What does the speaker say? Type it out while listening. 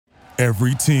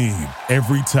Every team,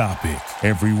 every topic,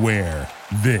 everywhere.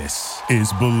 This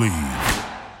is Believe.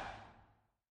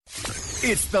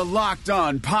 It's the Locked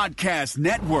On Podcast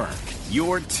Network,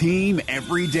 your team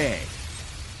every day.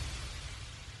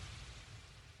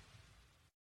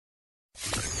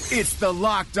 It's the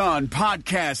Locked On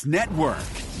Podcast Network,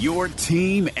 your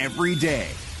team every day.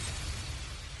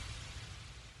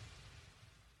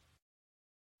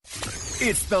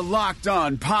 It's the Locked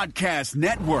On Podcast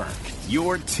Network,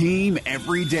 your team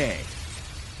every day.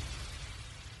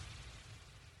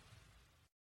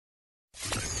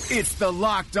 It's the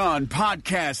Locked On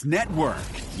Podcast Network,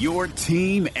 your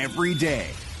team every day.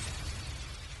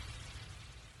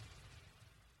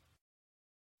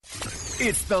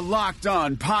 It's the Locked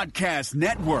On Podcast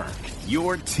Network,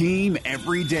 your team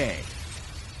every day.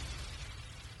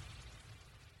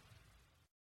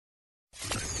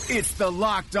 It's the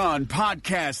Locked On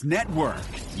Podcast Network,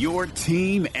 your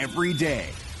team every day.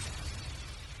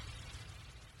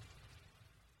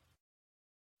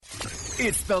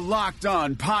 It's the Locked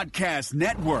On Podcast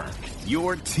Network,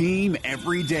 your team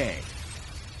every day.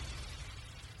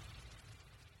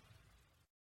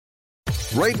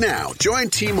 Right now, join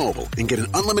T-Mobile and get an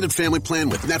unlimited family plan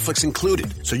with Netflix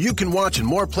included, so you can watch in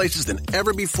more places than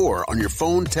ever before on your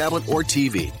phone, tablet, or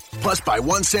TV. Plus, buy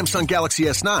one Samsung Galaxy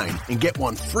S9 and get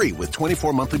one free with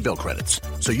 24 monthly bill credits,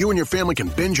 so you and your family can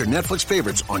binge your Netflix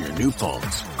favorites on your new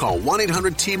phones. Call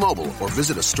 1-800-T-Mobile or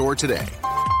visit a store today.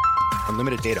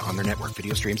 Unlimited data on their network.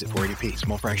 Video streams at 480p.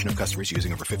 Small fraction of customers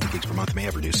using over 50 gigs per month may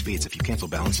have reduced speeds. If you cancel,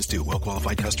 balance is due.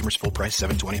 Well-qualified customers, full price,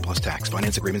 $720 plus tax.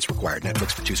 Finance agreements required.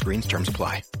 Netflix for 2 screens. Terms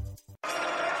apply.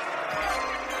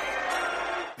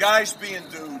 Guys being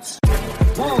dudes.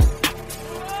 Whoa.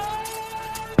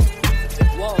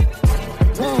 Whoa.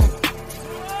 Whoa.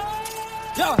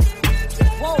 Yeah.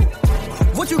 Whoa.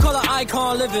 What you call an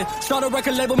icon living? Start a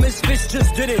record label, Misfits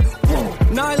just did it.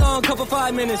 Whoa. Nylon cup for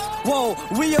 5 minutes. Whoa,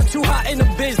 we are too hot in the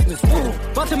business.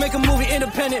 Whoa. About to make a movie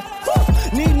independent.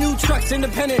 Whoa. Need new trucks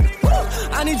independent. Whoa.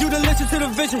 I need you to listen to the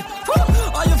vision.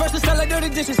 Whoa. All your verses sound like dirty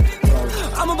dishes.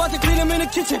 Whoa. I'm about to clean them in the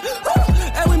kitchen.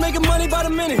 Whoa. And we making money by the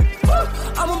minute. Whoa.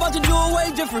 I'm about to do it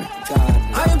way different.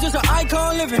 I am just an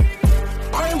icon living.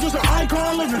 I am just an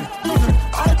icon living.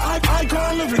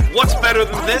 Icon living. What's better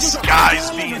than this? Guys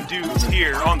being dudes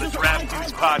here on the Draft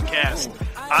Dudes podcast.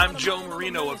 I'm Joe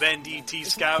Marino of NDT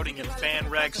Scouting and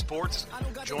FanRag Sports,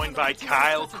 joined by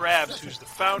Kyle Krabs, who's the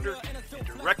founder and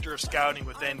director of scouting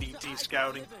with NDT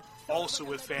Scouting, also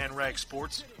with FanRag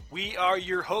Sports. We are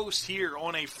your hosts here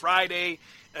on a Friday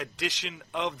edition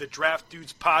of the Draft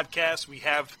Dudes podcast. We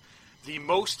have the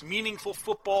most meaningful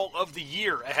football of the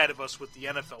year ahead of us with the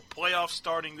NFL playoffs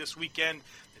starting this weekend.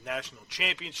 The national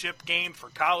championship game for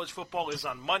college football is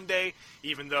on Monday,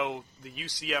 even though the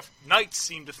UCF Knights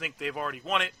seem to think they've already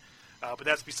won it. But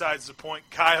that's besides the point.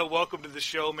 Kyle, welcome to the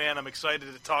show, man. I'm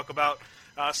excited to talk about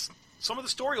some of the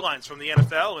storylines from the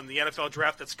NFL and the NFL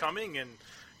draft that's coming, and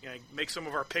make some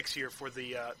of our picks here for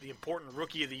the important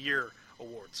Rookie of the Year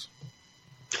awards.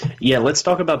 Yeah, let's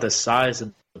talk about the size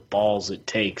of the balls it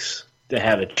takes to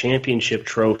have a championship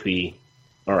trophy,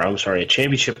 or I'm sorry, a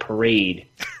championship parade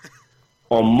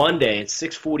on Monday at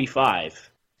 6:45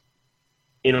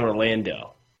 in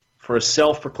Orlando for a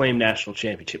self-proclaimed national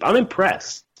championship. I'm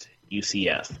impressed,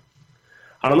 UCF.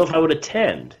 I don't know if I would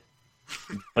attend,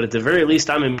 but at the very least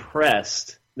I'm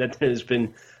impressed that there's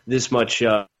been this much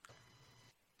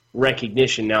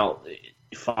recognition. Now,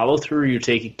 follow through, you're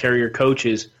taking care of your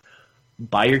coaches,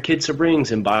 buy your kids some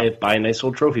rings and buy a nice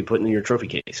old trophy, put it in your trophy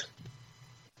case.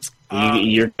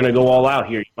 You're going to go all out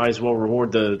here. You might as well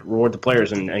reward the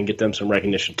players and get them some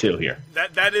recognition too here.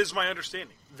 That is my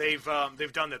understanding. They've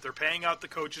done that. They're paying out the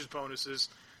coaches' bonuses.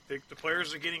 The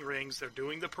players are getting rings. They're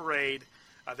doing the parade.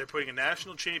 They're putting a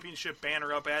national championship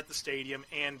banner up at the stadium,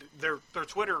 and their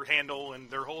Twitter handle and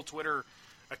their whole Twitter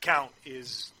account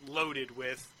is loaded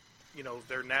with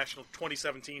their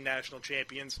 2017 national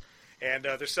champions, and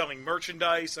they're selling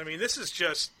merchandise. I mean, this is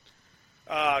just.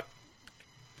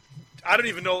 I don't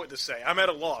even know what to say. I'm at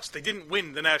a loss. They didn't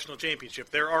win the national championship.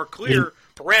 There are clear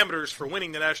parameters for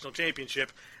winning the national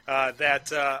championship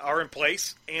that are in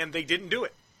place, and they didn't do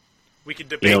it. We can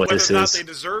debate whether or not they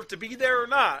deserve to be there or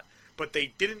not, but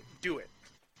they didn't do it.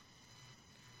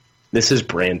 This is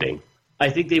branding. I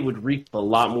think they would reap a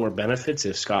lot more benefits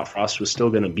if Scott Frost was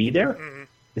still going to be there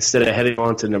instead of heading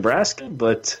on to Nebraska.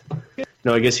 But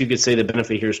I guess you could say the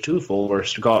benefit here is twofold, where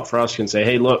Scott Frost can say,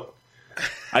 hey, look,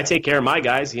 I take care of my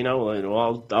guys, and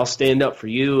I'll stand up for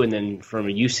you. And then from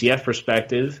a UCF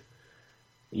perspective,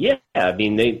 yeah, I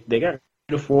mean, they got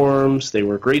uniforms. They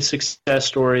were a great success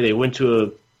story. They went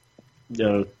to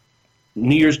a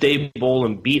New Year's Day Bowl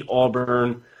and beat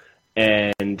Auburn.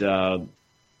 and now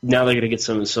they're going to get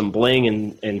some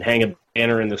bling and hang a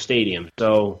banner in the stadium.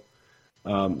 So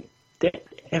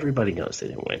everybody knows they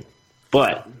didn't win.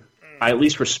 But I at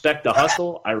least respect the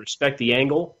hustle, I respect the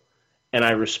angle, and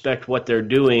I respect what they're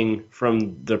doing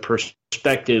from the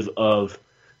perspective of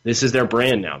this is their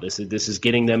brand now. This is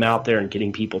getting them out there and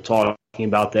getting people talking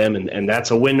about them, and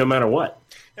that's a win no matter what.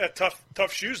 Yeah,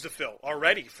 tough shoes to fill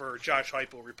already for Josh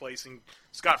Heupel replacing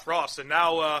Scott Frost, and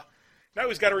now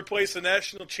he's got to replace the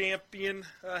national champion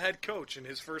head coach in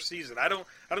his first season. I don't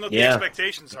know what the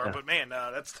expectations are, but man,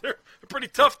 they're pretty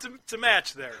tough to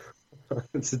match there.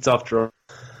 It's a tough draw.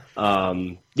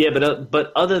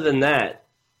 But other than that,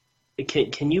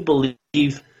 can you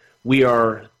believe we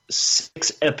are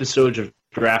 6 episodes of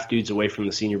Draft Dudes away from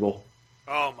the Senior Bowl?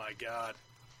 Oh my God!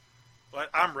 But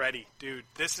I'm ready, dude.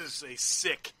 This is a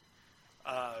sick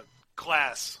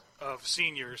class of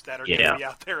seniors that are going to be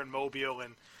out there in Mobile,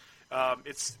 and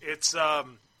this is my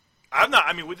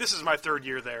 3rd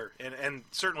year there, and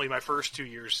certainly my first 2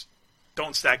 years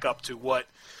don't stack up to what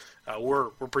we're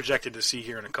projected to see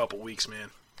here in a couple weeks, man.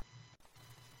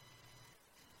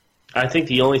 I think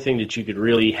the only thing that you could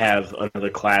really have another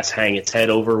class hang its head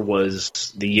over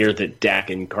was the year that Dak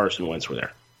and Carson Wentz were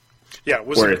there. Yeah,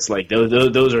 where it's like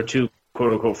those are 2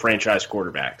 quote-unquote franchise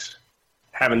quarterbacks.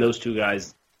 Having those 2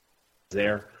 guys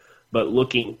there, but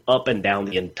looking up and down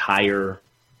the entire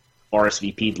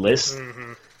RSVP list,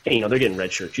 and, they're getting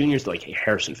redshirt juniors. Like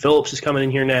Harrison Phillips is coming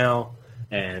in here now,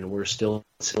 and we're still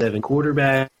 7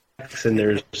 quarterbacks, and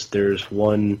there's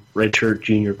 1 redshirt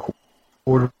junior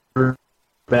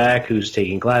quarterback who's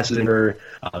taking classes in her,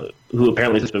 who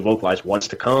apparently has been vocalized wants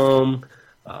to come.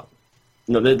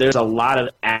 There's a lot of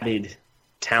added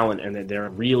talent, and they're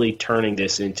really turning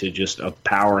this into just a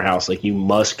powerhouse. Like, you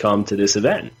must come to this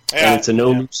event, and it's a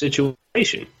no-move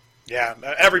situation. Yeah,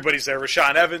 everybody's there.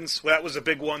 Rashaan Evans, that was a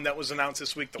big one that was announced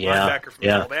this week. The linebacker from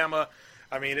Alabama.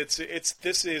 I mean, this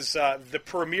is the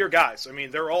premier guys. I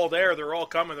mean, they're all there. They're all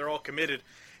coming. They're all committed,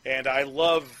 and I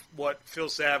love what Phil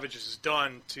Savage has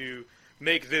done to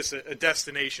make this a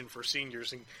destination for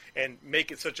seniors and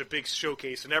make it such a big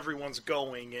showcase, and everyone's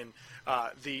going, and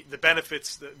the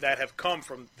benefits that have come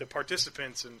from the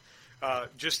participants, and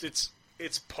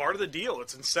it's part of the deal.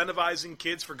 It's incentivizing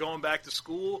kids for going back to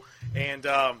school, and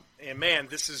man,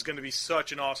 this is going to be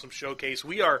such an awesome showcase.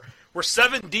 We're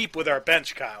 7 deep with our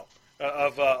bench, Kyle,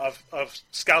 of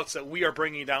scouts that we are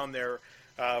bringing down there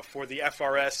for the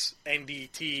FRS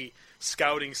NDT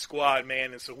scouting squad,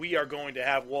 man, and so we are going to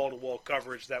have wall-to-wall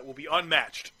coverage that will be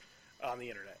unmatched on the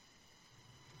internet.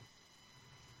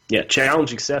 Yeah,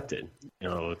 challenge accepted.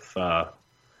 If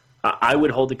I would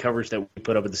hold the coverage that we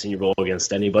put up at the Senior Bowl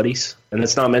against anybody's, and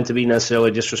that's not meant to be necessarily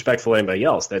disrespectful to anybody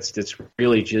else. That's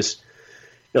really just,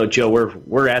 Joe,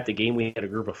 we're at the game. We had a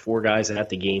group of 4 guys at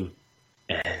the game,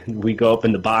 and we go up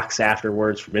in the box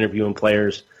afterwards from interviewing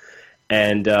players,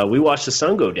 and we watched the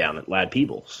sun go down at Lad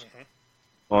Peebles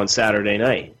on Saturday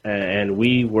night, and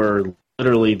we were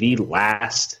literally the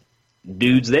last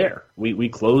dudes there. We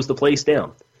closed the place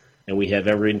down, and we have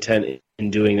every intent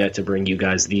in doing that to bring you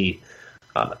guys the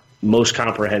most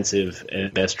comprehensive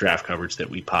and best draft coverage that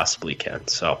we possibly can.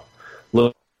 So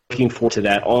looking forward to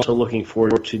that. Also looking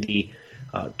forward to the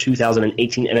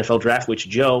 2018 NFL Draft, which,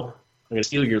 Joe, I'm going to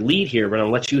steal your lead here, but I'm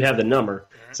going to let you have the number.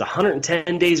 It's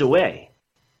 110 days away.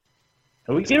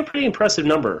 And we get a pretty impressive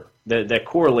number that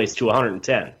correlates to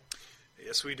 110.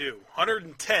 Yes, we do.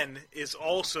 110 is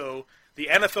also the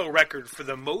NFL record for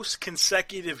the most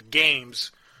consecutive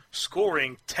games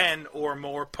scoring 10 or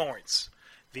more points.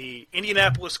 The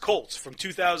Indianapolis Colts from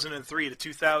 2003 to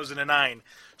 2009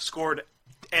 scored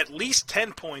at least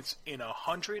 10 points in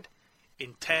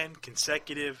 110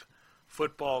 consecutive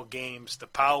football games. The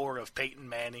power of Peyton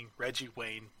Manning, Reggie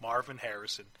Wayne, Marvin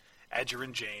Harrison,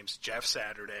 Edgerrin James, Jeff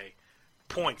Saturday.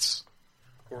 Points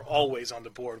were always on the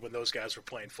board when those guys were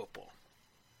playing football.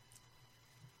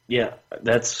 Yeah,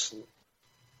 that's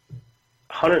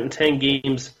 110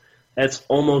 games. That's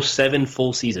almost 7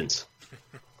 full seasons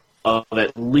of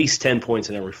at least 10 points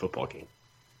in every football game.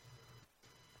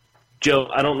 Joe,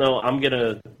 I don't know. I'm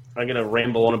gonna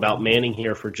ramble on about Manning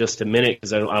here for just a minute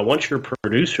because I want your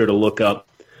producer to look up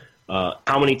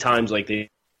how many times they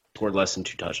scored less than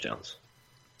 2 touchdowns.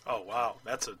 Oh wow,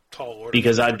 that's a tall order.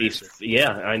 Because I'd be,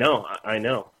 I know.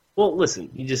 Well,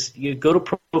 listen, you go to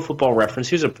Pro Football Reference.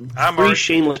 Here's a free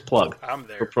shameless plug. I'm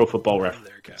there for Pro Football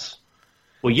Reference.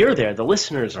 Well, you're there. The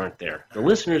listeners aren't there. The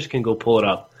listeners can go pull it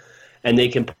up, and they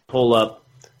can pull up.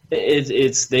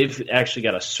 They've actually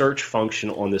got a search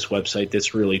function on this website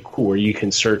that's really cool, where you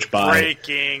can search by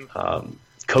breaking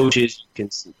coaches. You can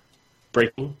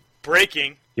breaking.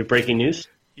 Breaking. Your breaking news.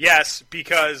 Yes,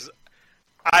 because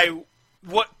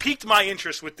what piqued my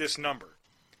interest with this number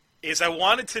is I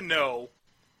wanted to know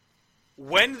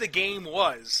when the game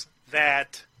was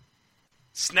that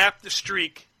snapped the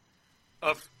streak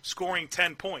of scoring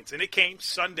 10 points. And it came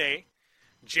Sunday,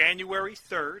 January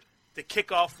 3rd. The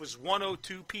kickoff was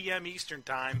 1:02 p.m. Eastern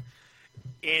Time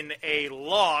in a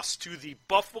loss to the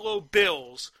Buffalo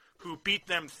Bills, who beat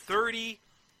them 30-7.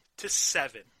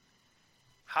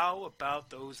 How about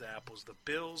those apples? The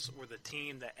Bills were the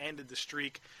team that ended the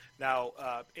streak. Now,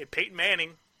 Peyton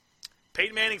Manning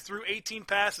threw 18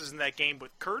 passes in that game,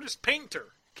 but Curtis Painter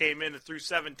came in and threw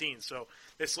 17. So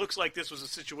this looks like this was a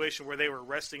situation where they were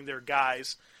resting their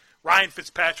guys. Ryan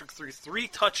Fitzpatrick threw 3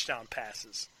 touchdown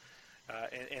passes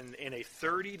in a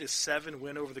 30-7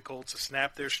 win over the Colts to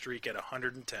snap their streak at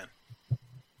 110.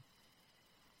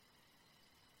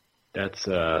 That's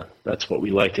what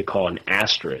we like to call an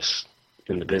asterisk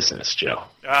in the business, Joe.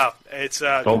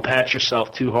 Don't pat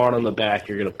yourself too hard on the back.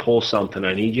 You're going to pull something.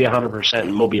 I need you 100%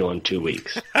 in Mobile in 2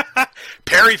 weeks.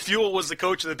 Perry Fewell was the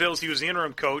coach of the Bills. He was the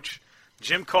interim coach.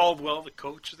 Jim Caldwell, the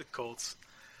coach of the Colts.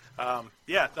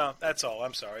 That's all.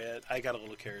 I'm sorry. I got a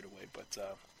little carried away, but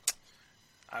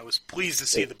I was pleased to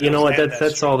see the Bills. You know what?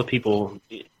 That's all the people.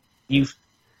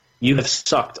 You have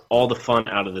sucked all the fun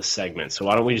out of this segment, so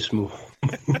why don't we just move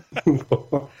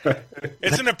on?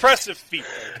 It's an impressive feat.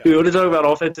 We want to talk about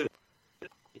offensive.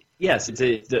 Yes, it's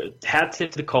a hat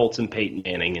tip to the Colts and Peyton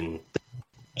Manning and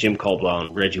Jim Caldwell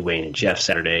and Reggie Wayne and Jeff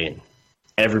Saturday and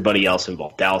everybody else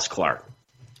involved. Dallas Clark.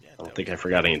 I don't think I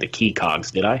forgot any of the key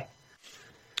cogs, did I?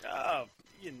 No,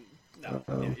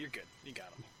 you're good. You got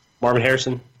him. Marvin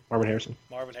Harrison.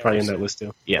 Probably in that list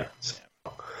too. Yeah.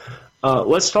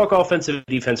 Let's talk offensive and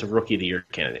defensive rookie of the year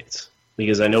candidates,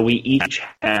 because I know we each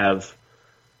have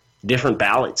different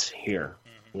ballots here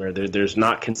where there's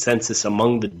not consensus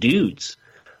among the dudes.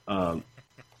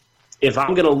 If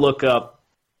I'm going to look up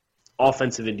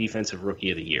offensive and defensive rookie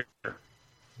of the year,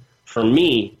 for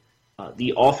me,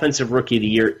 the offensive rookie of the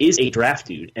year is a draft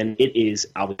dude, and it is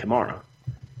Alvin Kamara.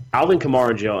 Alvin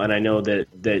Kamara, Joe, and I know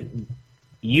that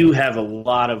you have a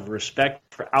lot of respect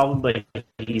for Alvin, but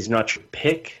he's not your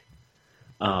pick.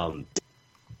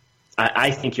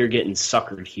 I think you're getting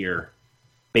suckered here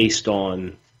based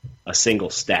on a single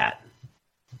stat.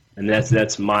 And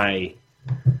that's my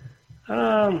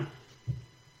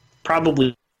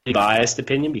probably biased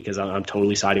opinion, because I'm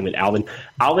totally siding with Alvin.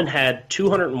 Alvin had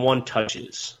 201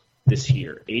 touches this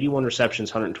year, 81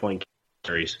 receptions, 120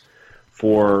 carries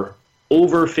for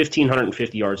over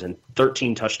 1,550 yards and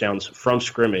 13 touchdowns from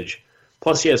scrimmage.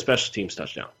 Plus, he had a special teams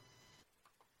touchdown.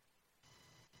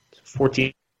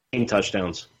 14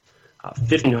 touchdowns,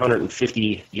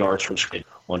 1,550 yards from scrimmage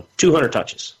on 200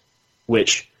 touches,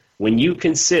 which, when you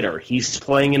consider he's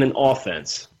playing in an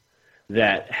offense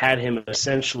that had him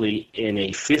essentially in a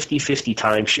 50-50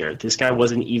 timeshare, this guy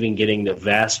wasn't even getting the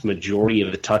vast majority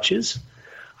of the touches,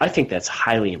 I think that's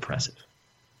highly impressive.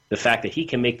 The fact that he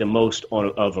can make the most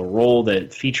of a role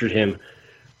that featured him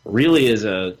really is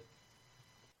I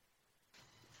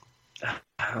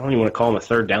don't even want to call him a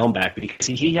third down back, because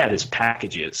he had his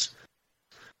packages.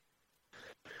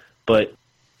 But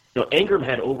Ingram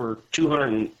had over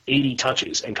 280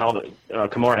 touches, and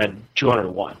Kamara had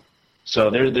 201. So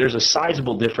there's a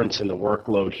sizable difference in the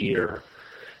workload here.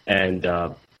 And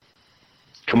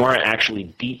Kamara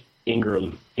actually beat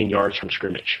Ingram in yards from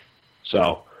scrimmage.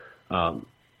 So I'm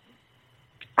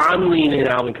leaning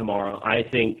Alvin Kamara. I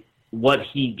think what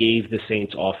he gave the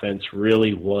Saints offense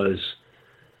really was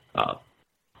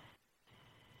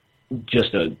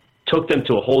took them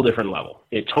to a whole different level.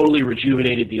 It totally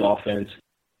rejuvenated the offense.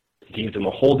 It gave them a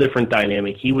whole different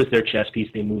dynamic. He was their chess piece.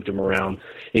 They moved him around.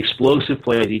 Explosive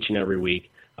plays each and every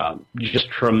week. Just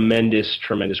tremendous,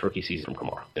 tremendous rookie season from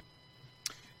Kamara.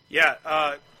 Yeah,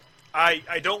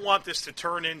 I don't want this to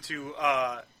turn into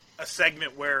a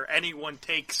segment where anyone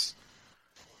takes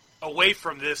away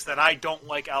from this that I don't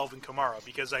like Alvin Kamara,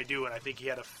 because I do, and I think he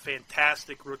had a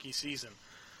fantastic rookie season.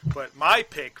 But my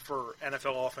pick for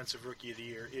NFL Offensive Rookie of the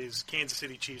Year is Kansas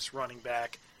City Chiefs running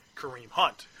back Kareem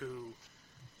Hunt, who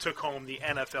took home the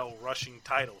NFL rushing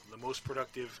title, the most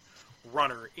productive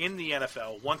runner in the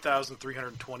NFL,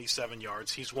 1,327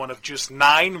 yards. He's one of just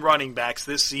 9 running backs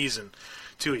this season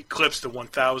to eclipse the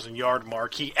 1,000-yard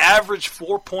mark. He averaged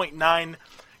 4.9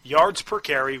 yards per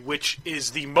carry, which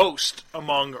is the most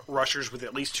among rushers with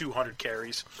at least 200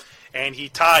 carries. And he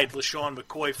tied LaShawn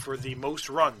McCoy for the most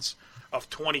runs of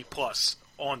 20-plus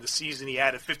on the season. He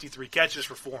added 53 catches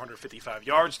for 455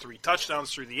 yards, 3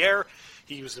 touchdowns through the air.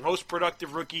 He was the most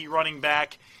productive rookie running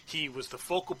back. He was the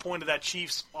focal point of that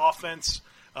Chiefs offense,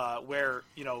 where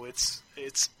it's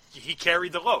he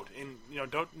carried the load. And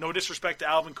no disrespect to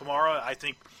Alvin Kamara, I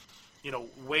think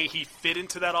way he fit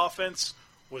into that offense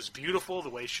was beautiful. The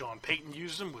way Sean Payton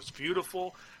used him was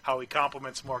beautiful. How he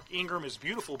complements Mark Ingram is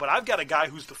beautiful. But I've got a guy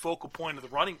who's the focal point of the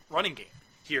running game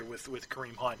here with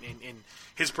Kareem Hunt, and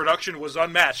his production was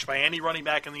unmatched by any running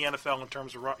back in the NFL in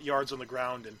terms of yards on the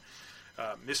ground. And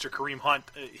Mr. Kareem Hunt,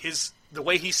 the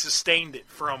way he sustained it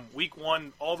from week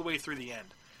 1 all the way through the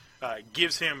end,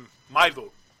 gives him my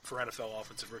vote for NFL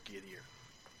Offensive Rookie of the Year.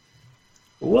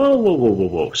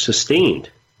 Whoa. Sustained.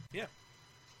 Yeah.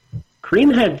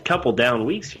 Kareem had a couple down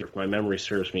weeks here, if my memory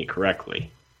serves me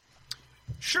correctly.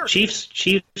 Sure. Chiefs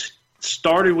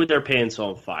started with their pants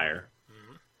on fire.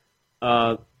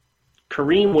 Mm-hmm.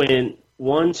 Kareem went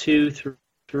 1, 2,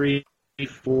 3,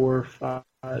 4, 5,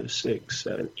 6,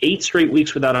 7, 8 straight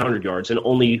weeks without 100 yards, and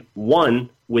only 1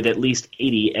 with at least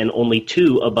 80, and only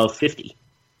 2 above 50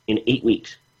 in 8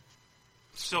 weeks.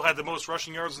 Still had the most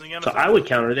rushing yards in the NFL. So I would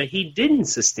counter that he didn't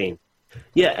sustain.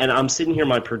 Yeah, and I'm sitting here,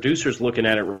 my producer's looking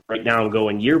at it right now and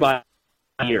going year by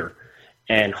year,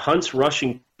 and Hunt's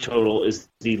rushing total is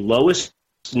the lowest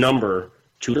number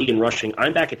to lead in rushing.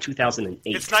 I'm back at 2008.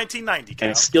 It's 1990, Cal.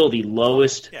 And still the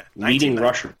lowest leading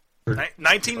rusher.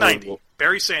 1990.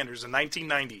 Barry Sanders in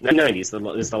 1990.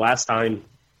 1990 is the last time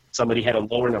somebody had a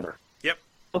lower number. Yep.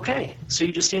 Okay, so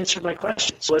you just answered my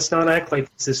question. So let's not act like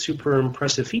it's a super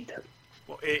impressive feat then.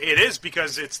 Well, it is,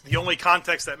 because it's the only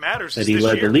context that matters. That he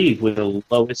led the league with the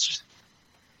lowest.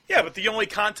 Yeah, but the only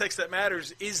context that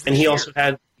matters is this and he year.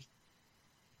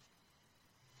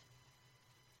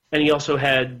 also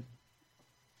had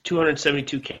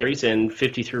 272 carries and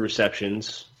 53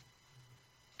 receptions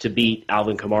to beat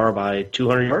Alvin Kamara by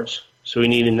 200 yards. So he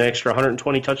needed an extra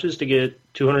 120 touches to get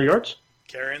 200 yards?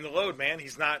 Carrying the load, man.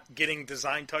 He's not getting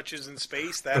design touches in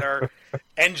space that are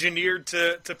engineered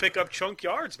to pick up chunk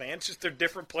yards, man. It's just they're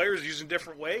different players using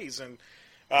different ways. And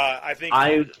I think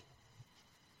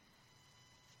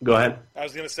Go ahead. I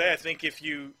was going to say, I think if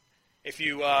you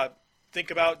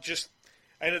think about just,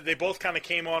 I know they both kind of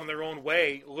came on in their own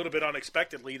way, a little bit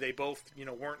unexpectedly. They both,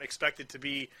 weren't expected to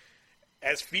be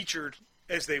as featured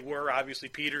as they were. Obviously,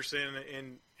 Peterson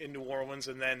in New Orleans,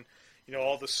 and then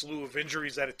all the slew of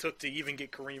injuries that it took to even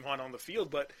get Kareem Hunt on the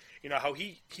field. But how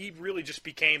he really just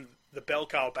became the bell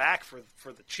cow back for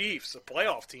the Chiefs, the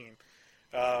playoff team.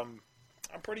 I'm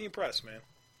pretty impressed, man.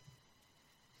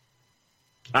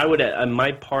 I would.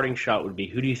 My parting shot would be: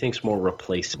 who do you think's more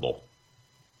replaceable?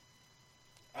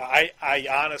 I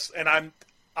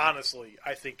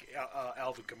think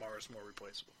Alvin Kamara is more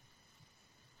replaceable.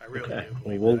 I really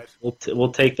do.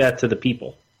 We'll take that to the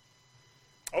people.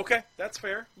 Okay, that's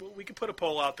fair. We could put a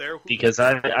poll out there. Because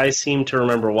I seem to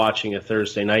remember watching a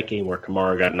Thursday night game where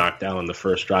Kamara got knocked down on the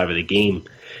first drive of the game,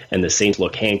 and the Saints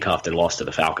looked handcuffed and lost to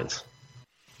the Falcons.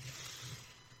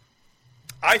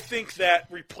 I think that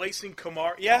replacing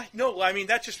Kamara,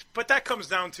 but that comes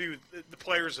down to the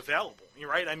players available,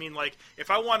 right? I mean, like, if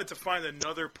I wanted to find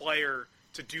another player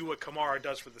to do what Kamara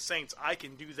does for the Saints, I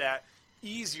can do that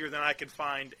easier than I can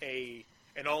find an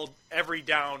every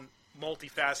down,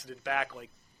 multifaceted back like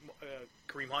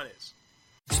Kareem Hunt is.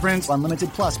 Sprint's Unlimited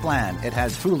Plus plan. It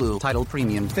has Hulu, Tidal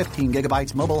Premium, 15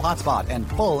 gigabytes mobile hotspot, and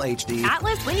full HD.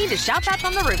 Atlas, we need to shout that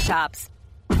from the rooftops.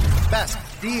 Best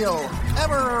deal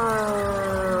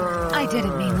ever! I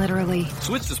didn't mean literally.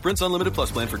 Switch to Sprint's Unlimited Plus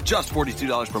plan for just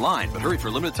 $42 per line. But hurry, for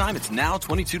a limited time, it's now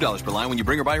 $22 per line when you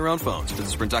bring or buy your own phones.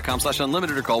 Visit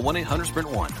Sprint.com/unlimited or call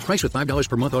 1-800-SPRINT1. Price with $5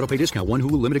 per month auto pay discount. One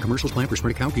Hulu limited commercials plan for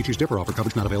Sprint account. Features differ. Offer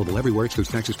coverage not available everywhere. Excludes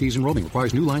taxes, fees, and roaming.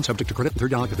 Requires new line subject to credit and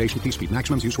 $3 activation fee. Speed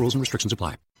maximums. Use rules and restrictions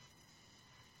apply.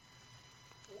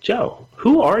 Joe,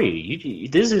 who are you?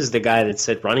 This is the guy that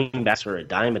said running backs are a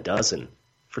dime a dozen.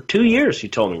 For 2 years, you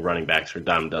told me running backs are a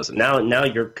dime a dozen. Now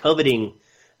you're coveting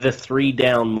the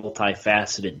 3-down,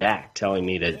 multifaceted back, telling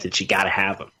me that you got to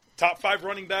have them. Top 5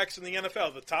 running backs in the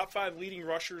NFL. The top 5 leading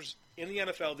rushers in the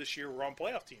NFL this year were on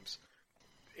playoff teams.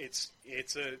 It's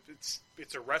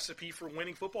a recipe for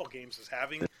winning football games, is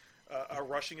having a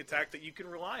rushing attack that you can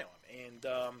rely on,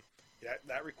 and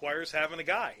that requires having a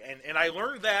guy. And I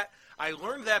learned that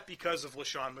because of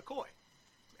LaShawn McCoy,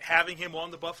 having him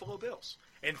on the Buffalo Bills.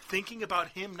 And thinking about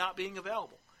him not being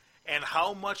available, and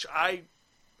how much I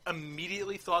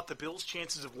immediately thought the Bills'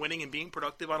 chances of winning and being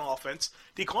productive on offense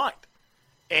declined.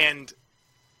 And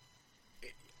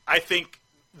I think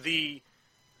the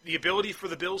ability for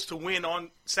the Bills to win on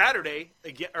Sunday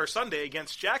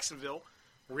against Jacksonville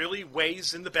really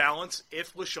weighs in the balance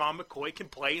if LaShawn McCoy can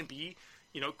play and be,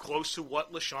 close to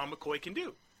what LaShawn McCoy can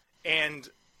do. And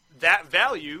that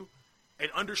value and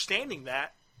understanding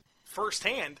that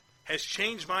firsthand has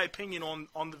changed my opinion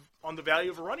on the value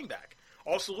of a running back.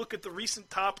 Also, look at the recent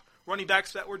top running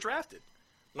backs that were drafted.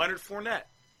 Leonard Fournette,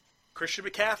 Christian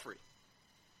McCaffrey,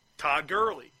 Todd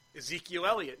Gurley, Ezekiel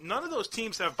Elliott. None of those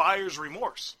teams have buyer's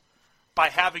remorse by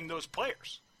having those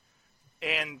players.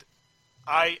 And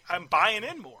I'm buying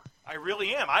in more. I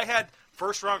really am. I had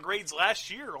first-round grades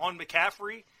last year on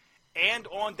McCaffrey and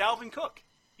on Dalvin Cook.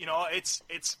 You know, it's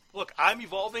look, I'm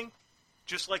evolving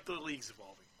just like the league's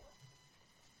evolving.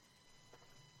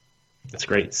 That's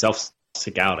great.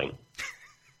 Self-scouting.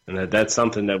 And that's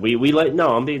something that we like. No,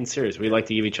 I'm being serious. We like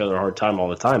to give each other a hard time all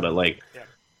the time, but like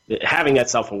having that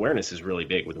self-awareness is really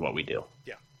big with what we do.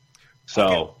 Yeah.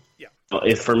 So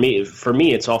if for me,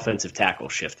 it's offensive tackle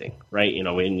shifting, right? You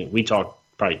know, we talked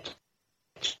probably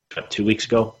 2 weeks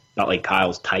ago about like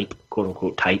Kyle's type, quote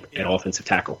unquote type at offensive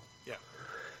tackle. Yeah.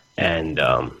 And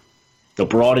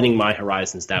broadening my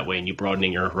horizons that way, and you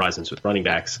broadening your horizons with running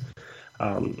backs.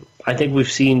 I think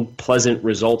we've seen pleasant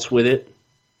results with it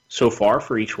so far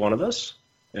for each one of us,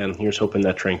 and here's hoping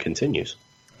that trend continues.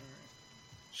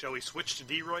 Shall we switch to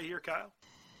D-Roy here, Kyle?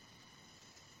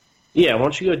 Yeah, why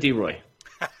don't you go D-Roy?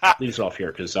 Lead us off here,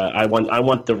 because I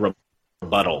want the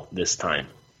rebuttal this time.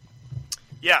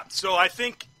 Yeah, so I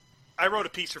think I wrote a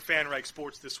piece for FanRag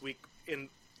Sports this week, and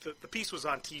the piece was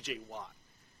on T.J. Watt,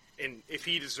 and if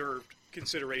he deserved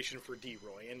consideration for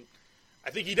D-Roy. And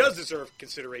I think he does deserve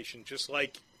consideration, just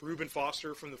like Reuben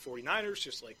Foster from the 49ers,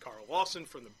 just like Carl Lawson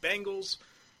from the Bengals,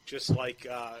 just like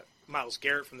Myles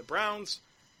Garrett from the Browns.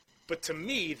 But to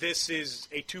me, this is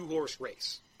a two-horse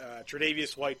race.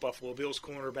 Tre'Davious White, Buffalo Bills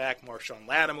cornerback, Marshawn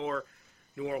Lattimore,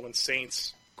 New Orleans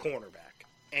Saints cornerback.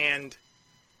 And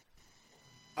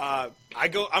I'm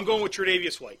going with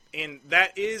Tre'Davious White. And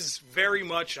that is very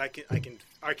much, I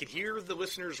can hear the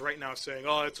listeners right now saying,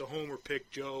 oh, it's a homer pick,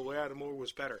 Joe. Lattimore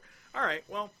was better. All right,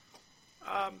 well,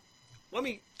 let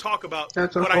me talk about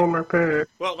that's a homer pick.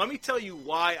 Well, let me tell you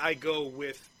why I go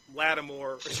with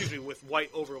with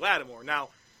White over Lattimore. Now,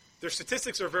 their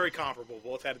statistics are very comparable.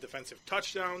 Both had a defensive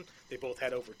touchdown. They both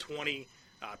had over 20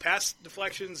 pass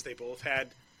deflections. They both had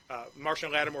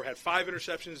Marshawn Lattimore had 5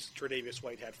 interceptions. Tre'Davious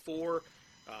White had 4.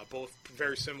 Both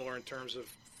very similar in terms of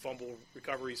fumble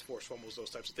recoveries, forced fumbles, those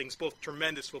types of things. Both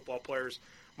tremendous football players.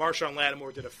 Marshawn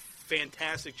Lattimore did a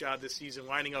fantastic job this season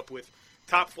lining up with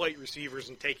top-flight receivers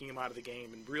and taking him out of the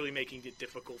game and really making it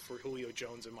difficult for Julio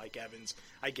Jones and Mike Evans.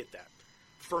 I get that.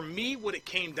 For me, what it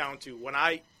came down to when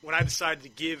I decided to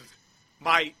give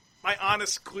my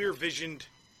honest, clear-visioned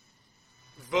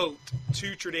vote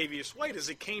to Tre'Davious White is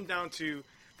it came down to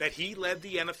that he led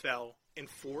the NFL in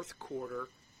fourth quarter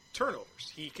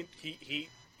turnovers. He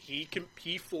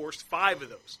forced 5 of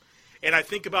those. And I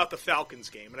think about the Falcons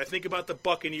game, and I think about the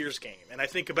Buccaneers game, and I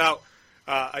think about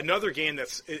another game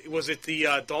was it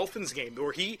the Dolphins game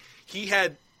where he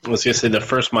had. I was going to say the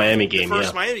first Miami game.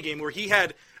 Miami game where he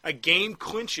had a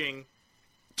game-clinching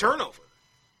turnover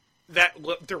that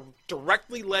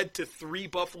directly led to 3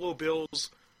 Buffalo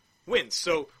Bills wins.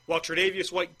 So while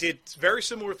Tre'Davious White did very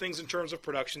similar things in terms of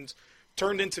productions,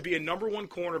 turned into be a number 1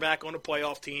 cornerback on a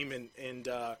playoff team, and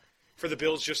for the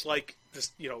Bills, just like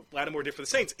this, Lattimore did for the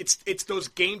Saints. It's those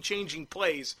game-changing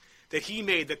plays that he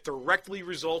made that directly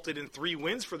resulted in 3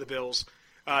 wins for the Bills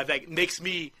that makes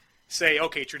me say,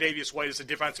 okay, Tre'Davious White is the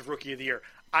Defensive Rookie of the Year.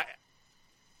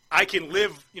 I can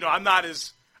live. I'm not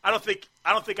as. I don't think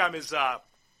I'm as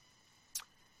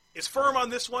firm on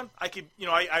this one. I could.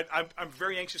 I'm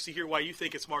very anxious to hear why you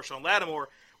think it's Marshawn Lattimore.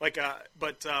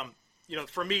 But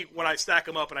for me, when I stack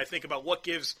them up and I think about what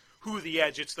gives who the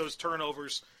edge, it's those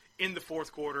turnovers in the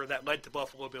fourth quarter that led to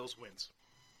Buffalo Bills wins.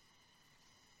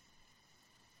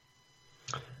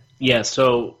 Yeah,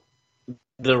 so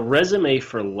the resume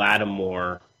for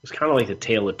Lattimore was kind of like the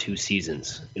tale of 2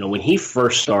 seasons. When he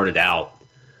first started out,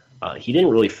 he didn't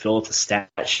really fill out the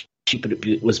stat sheet, but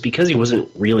it was because he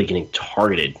wasn't really getting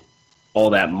targeted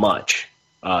all that much.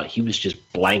 He was just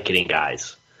blanketing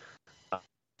guys.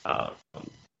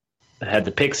 Had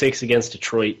the pick 6 against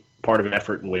Detroit, part of an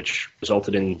effort in which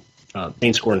resulted in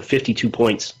Saints scoring 52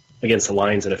 points against the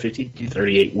Lions in a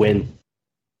 52-38 win.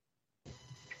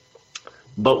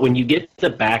 But when you get to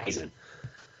the back,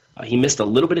 he missed a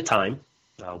little bit of time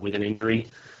with an injury.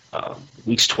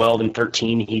 Weeks 12 and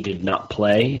 13, he did not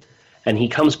play, and he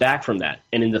comes back from that.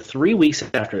 And in the 3 weeks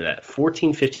after that,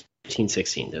 14, 15,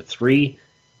 16, the 3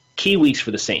 key weeks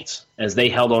for the Saints as they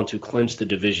held on to clinch the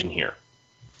division here.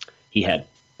 He had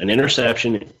an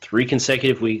interception in 3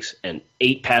 consecutive weeks and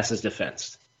 8 passes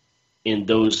defensed in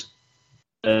those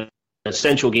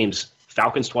essential games,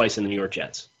 Falcons twice and the New York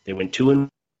Jets. They went 2-1.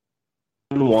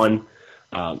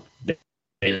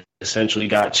 They essentially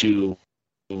got to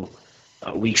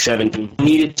week 7,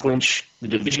 needed to clinch the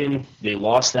division. They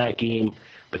lost that game.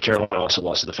 But Carolina also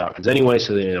lost to the Falcons anyway,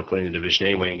 so they ended up winning the division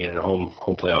anyway and getting a home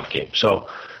playoff game. So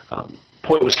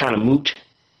point was kind of moot,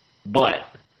 but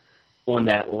on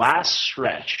that last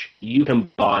stretch, you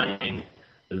combine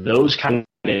those kind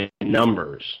of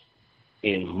numbers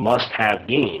in must-have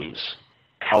games,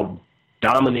 how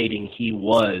dominating he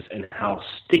was and how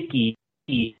sticky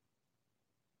he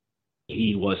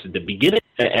was at the beginning.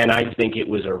 And I think it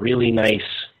was a really nice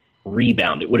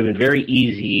rebound. It would have been very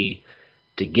easy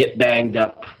to get banged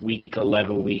up week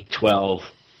 11, week 12,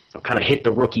 kind of hit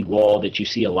the rookie wall that you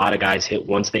see a lot of guys hit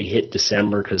once they hit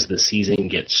December because the season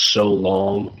gets so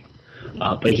long.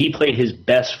 But he played his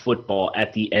best football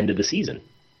at the end of the season.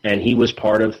 And he was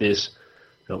part of this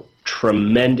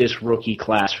tremendous rookie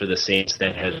class for the Saints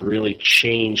that has really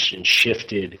changed and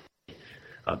shifted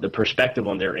the perspective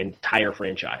on their entire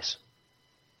franchise.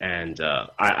 And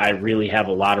I really have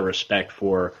a lot of respect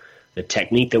for the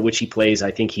technique at which he plays.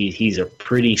 I think he's a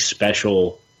pretty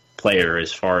special player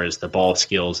as far as the ball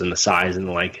skills and the size and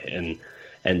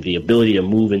and the ability to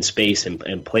move in space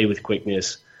and play with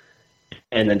quickness.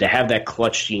 And then to have that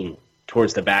clutch gene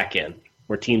towards the back end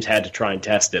where teams had to try and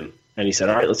test him. And he said,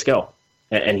 all right, let's go.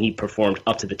 And he performed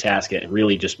up to the task and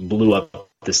really just blew up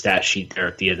the stat sheet there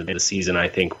at the end of the season, I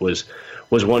think was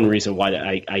one reason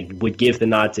why I would give the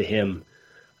nod to him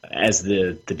as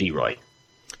the D-Roy.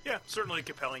 Yeah, certainly a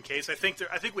compelling case. I think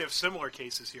we have similar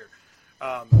cases here.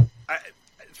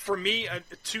 For me,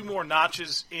 2 more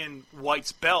notches in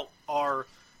White's belt are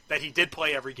that he did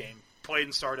play every game, played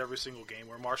and started every single game,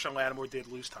 where Marshawn Lattimore did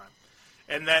lose time.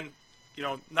 And then,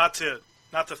 not to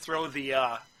throw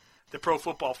the Pro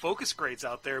Football Focus grades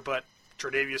out there, but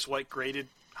Tre'Davious White graded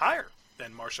higher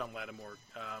than Marshawn Lattimore.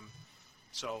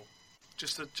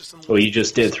 Well, you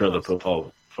just did throw the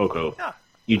Football Focus. Yeah.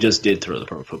 You just did throw the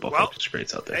Pro Football Focus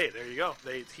grades out there. Hey, there you go.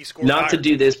 He scored Not higher. to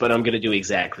do this, but I'm going to do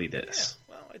exactly this.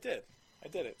 Yeah, well, I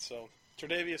did it. So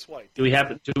Tre'Davious White. Do we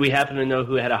happen to know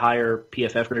who had a higher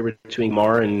PFF grade between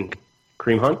Marr and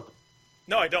Kareem Hunt?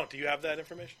 No, I don't. Do you have that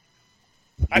information?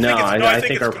 I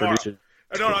think our producer.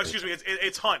 No, excuse me.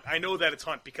 It's Hunt. I know that it's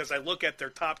Hunt because I look at their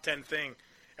top 10 thing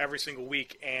every single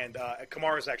week, and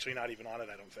Kamara's actually not even on it,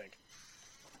 I don't think.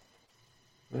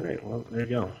 All right, well, there you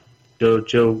go.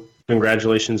 Joe,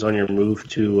 congratulations on your move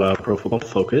to Pro Football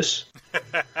Focus,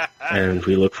 and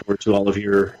we look forward to all of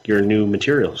your new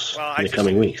materials in the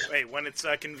coming weeks. Hey, when it's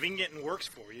convenient and works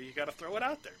for you, you got to throw it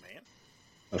out there, man.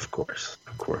 Of course.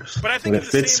 But I think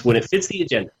when it fits the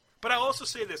agenda. But I'll also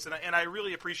say this, and I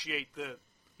really appreciate the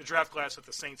draft class that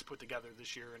the Saints put together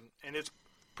this year, and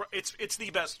it's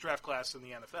the best draft class in the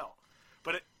NFL.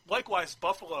 But likewise,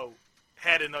 Buffalo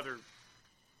had another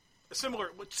similar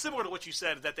to what you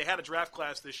said, that they had a draft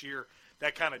class this year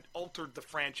that kind of altered the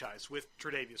franchise with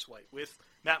Tre'Davious White, with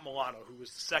Matt Milano, who was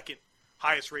the second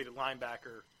highest rated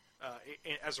linebacker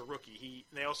as a rookie.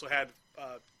 They also had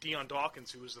Deion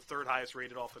Dawkins, who was the third highest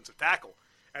rated offensive tackle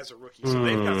as a rookie. So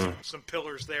they've got some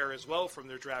pillars there as well from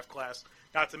their draft class,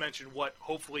 not to mention what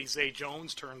hopefully Zay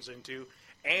Jones turns into,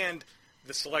 and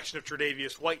the selection of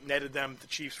Tre'Davious White netted them the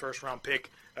Chiefs' first-round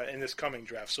pick in this coming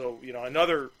draft. So,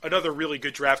 another really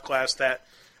good draft class that,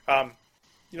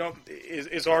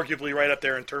 is arguably right up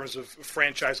there in terms of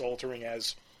franchise-altering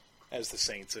as the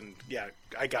Saints. And, yeah,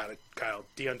 I got it, Kyle.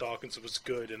 Deion Dawkins was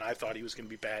good, and I thought he was going to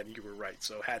be bad, and you were right.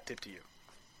 So, hat tip to you.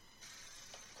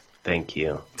 Thank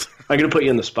you. I'm going to put you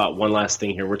on the spot. One last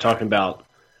thing here. We're talking about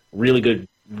really good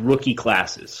rookie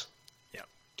classes. Yeah.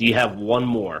 Do you have one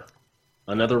more?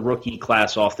 Another rookie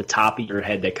class off the top of your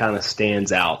head that kind of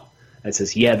stands out and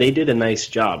says, yeah, they did a nice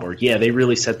job, or yeah, they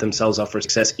really set themselves up for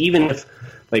success, even if,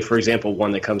 like, for example,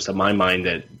 one that comes to my mind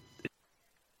that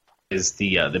is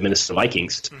the Minnesota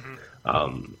Vikings,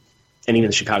 and even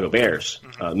the Chicago Bears.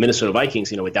 Minnesota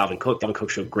Vikings, with Dalvin Cook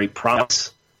showed great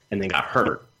promise and then got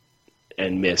hurt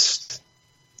and missed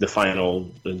the final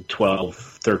 12,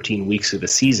 13 weeks of the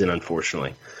season,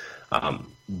 unfortunately.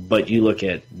 But you look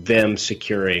at them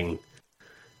securing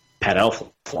Pat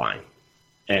Elflein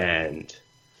and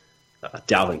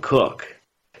Dalvin Cook,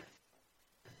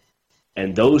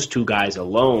 and those two guys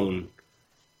alone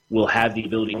will have the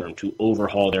ability to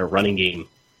overhaul their running game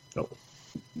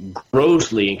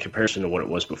grossly in comparison to what it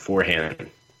was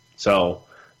beforehand. So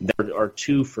there are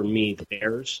two for me, the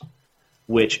Bears,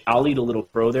 which I'll eat a little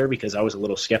crow there because I was a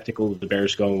little skeptical of the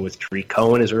Bears going with Tariq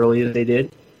Cohen as early as they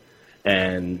did.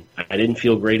 And I didn't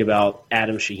feel great about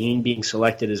Adam Shaheen being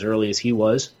selected as early as he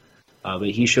was. But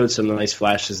he showed some nice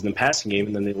flashes in the passing game,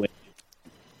 and then they went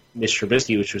Mitch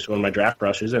Trubisky, which was one of my draft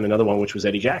rushes, and another one, which was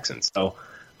Eddie Jackson. So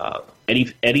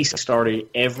Eddie started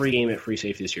every game at free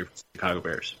safety this year for the Chicago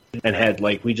Bears and had,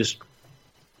 like we just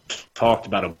talked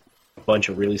about, a bunch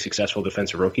of really successful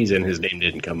defensive rookies, and his name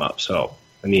didn't come up. So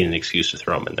I need an excuse to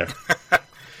throw him in there.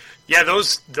 Yeah,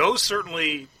 those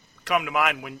certainly come to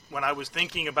mind when I was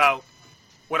thinking about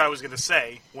what I was going to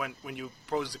say when you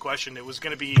posed the question. It was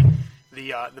going to be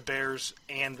the Bears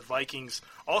and the Vikings.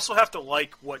 Also have to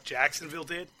like what Jacksonville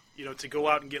did, to go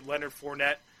out and get Leonard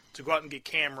Fournette, to go out and get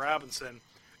Cam Robinson,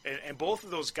 and both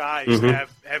of those guys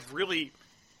have really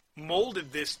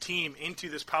molded this team into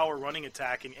this power running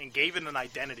attack and gave it an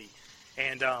identity.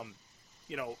 And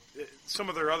some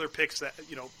of their other picks that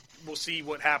we'll see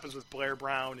what happens with Blair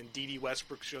Brown, and D.D.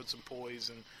 Westbrook showed some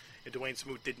poise, and Dwayne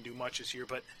Smoot didn't do much this year.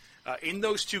 But in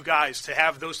those two guys, to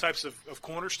have those types of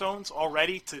cornerstones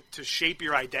already to shape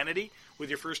your identity with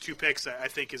your first two picks, I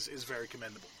think is very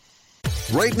commendable.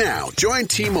 Right now, join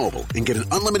T-Mobile and get an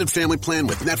unlimited family plan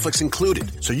with Netflix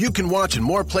included, so you can watch in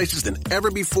more places than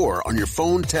ever before on your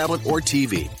phone, tablet, or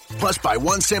TV. Plus, buy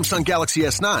one Samsung Galaxy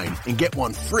S9 and get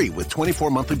one free with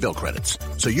 24 monthly bill credits,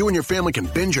 so you and your family can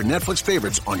binge your Netflix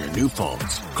favorites on your new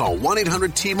phones. Call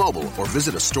 1-800-T-Mobile or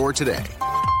visit a store today.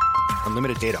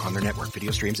 Unlimited data on their network. Video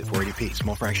streams at 480p.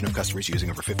 Small fraction of customers using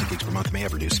over 50 gigs per month may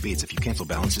have reduced speeds. If you cancel,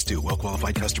 balance is due.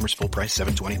 Well-qualified customers, full price,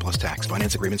 $720 plus tax.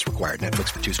 Finance agreements required. Netflix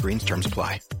for 2 screens. Terms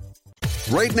apply.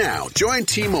 Right now, join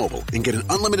T-Mobile and get an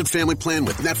unlimited family plan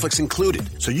with Netflix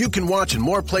included, so you can watch in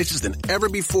more places than ever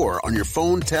before on your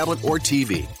phone, tablet, or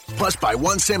TV. Plus, buy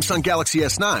one Samsung Galaxy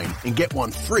S9 and get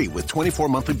one free with 24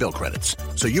 monthly bill credits,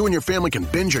 so you and your family can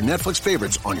binge your Netflix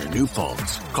favorites on your new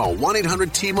phones. Call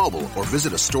 1-800-T-Mobile or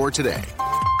visit a store today.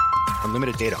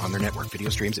 Unlimited data on their network. Video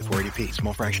streams at 480p.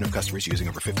 Small fraction of customers using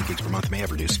over 50 gigs per month may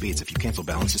have reduced speeds. If you cancel,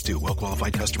 balance is due.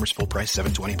 Well-qualified customers, full price,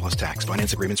 $720 plus tax.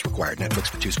 Finance agreements required. Netflix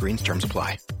for 2 screens. Terms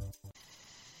apply.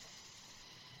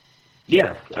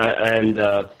 Yeah,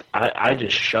 I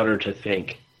just shudder to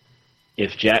think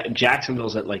if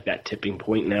Jacksonville's at like that tipping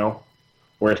point now,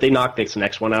 where if they knock this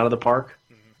next one out of the park,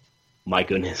 my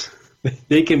goodness,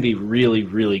 they can be really,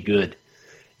 really good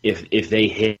if they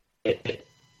hit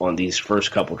on these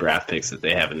first couple draft picks that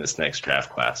they have in this next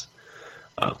draft class.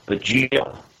 But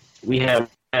Gio, we have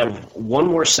one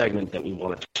more segment that we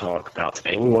want to talk about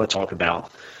today. We want to talk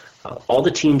about all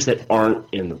the teams that aren't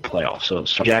in the playoffs. So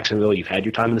sorry, Jacksonville, you've had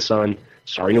your time in the sun.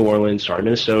 Sorry, New Orleans. Sorry,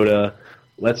 Minnesota.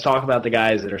 Let's talk about the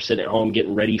guys that are sitting at home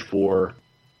getting ready for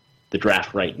the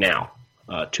draft right now.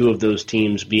 2 of those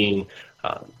teams being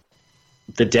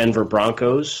the Denver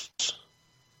Broncos,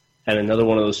 and another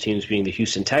one of those teams being the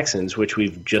Houston Texans, which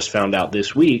we've just found out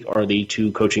this week are the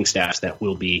 2 coaching staffs that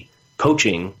will be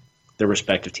coaching their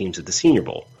respective teams at the Senior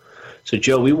Bowl. So,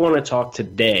 Joe, we want to talk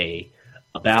today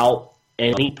about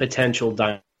any potential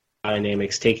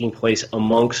dynamics taking place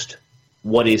amongst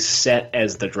what is set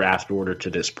as the draft order to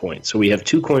this point. So we have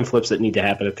 2 coin flips that need to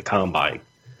happen at the Combine.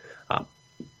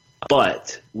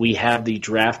 But we have the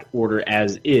draft order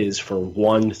as is for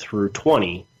 1 through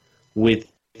 20 with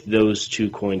those 2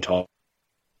 coin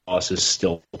tosses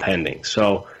still pending.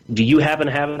 So do you happen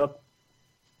to have it up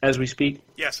as we speak?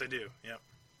 Yes, I do. Yeah.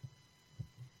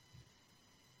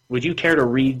 Would you care to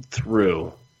read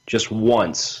through just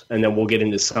once, and then we'll get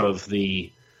into some of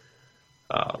the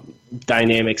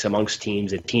dynamics amongst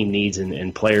teams and team needs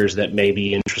and players that may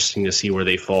be interesting to see where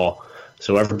they fall,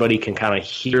 so everybody can kind of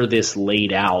hear this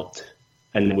laid out,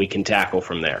 and then we can tackle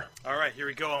from there. All right, here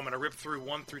we go. I'm going to rip through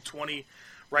 1 through 20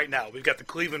 right now. We've got the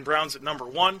Cleveland Browns at number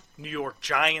 1, New York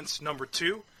Giants number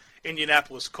 2,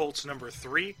 Indianapolis Colts number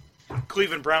 3,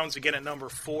 Cleveland Browns again at number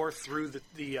 4 through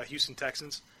the Houston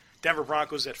Texans, Denver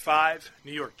Broncos at 5,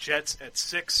 New York Jets at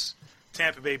 6,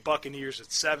 Tampa Bay Buccaneers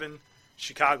at 7,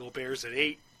 Chicago Bears at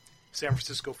 8, San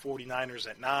Francisco 49ers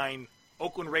at 9,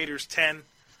 Oakland Raiders 10,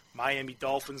 Miami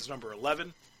Dolphins number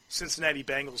 11, Cincinnati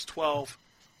Bengals 12,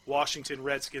 Washington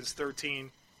Redskins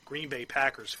 13, Green Bay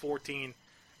Packers 14,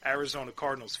 Arizona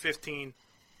Cardinals 15,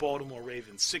 Baltimore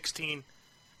Ravens 16,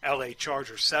 LA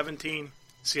Chargers 17,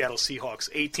 Seattle Seahawks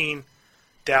 18,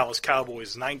 Dallas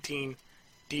Cowboys 19,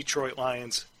 Detroit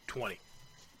Lions 20.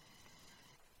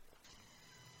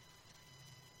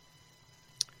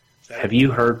 Have you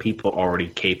heard people already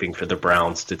caping for the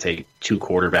Browns to take 2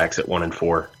 quarterbacks at 1 and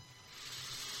 4?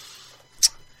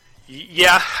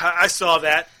 Yeah, I saw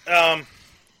that. I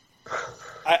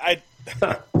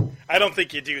don't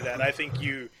think you do that. I think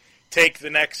you take the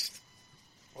next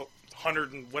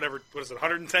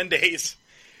 110 days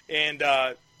and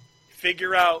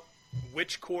figure out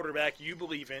which quarterback you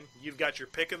believe in. You've got your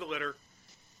pick of the litter,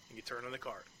 and you turn on the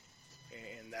card,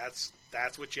 and that's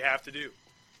what you have to do.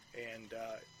 And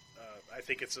I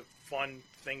think it's a fun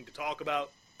thing to talk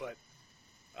about, but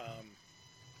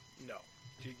no,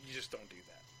 you just don't do that.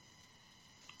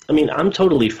 I mean, I'm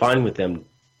totally fine with them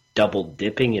double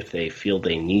dipping if they feel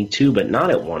they need to, but not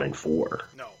at 1-4.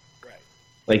 No, right.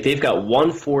 Like they've got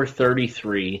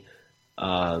 1-4-33,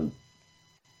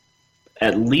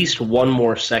 at least one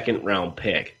more second round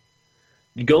pick.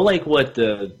 You go like what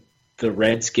the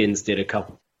Redskins did a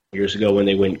couple years ago when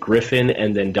they went Griffin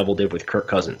and then double dip with Kirk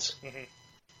Cousins. Mm-hmm.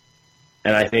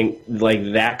 And I think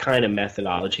like that kind of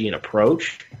methodology and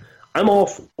approach, I'm all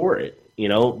for it,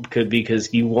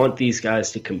 because you want these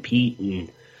guys to compete, and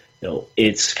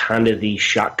it's kind of the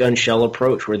shotgun shell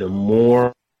approach where the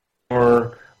more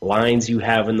lines you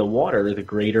have in the water, the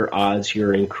greater odds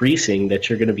you're increasing that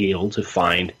you're going to be able to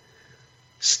find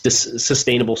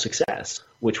sustainable success,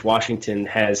 which Washington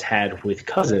has had with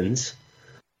Cousins.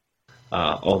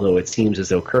 Although it seems as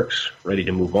though Kirk's ready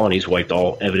to move on. He's wiped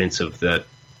all evidence of the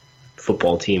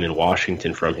football team in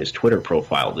Washington from his Twitter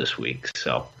profile this week.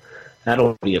 So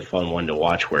that'll be a fun one to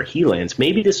watch where he lands.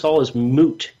 Maybe this all is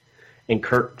moot and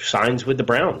Kirk signs with the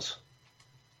Browns.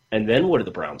 And then what do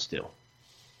the Browns do?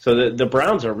 So the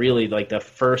Browns are really like the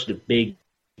first big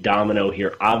domino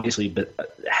here, obviously, but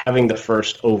having the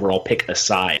first overall pick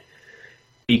aside,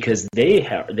 because they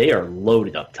are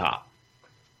loaded up top,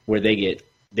 where they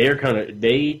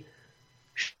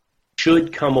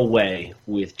should come away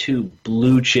with two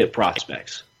blue chip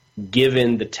prospects,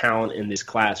 given the talent in this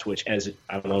class. Which, as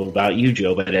I don't know about you,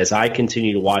 Joe, but as I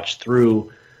continue to watch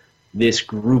through this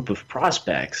group of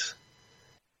prospects,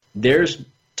 there's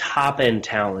top end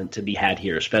talent to be had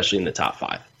here, especially in the top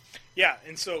 5. Yeah,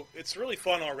 and so it's really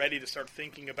fun already to start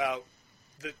thinking about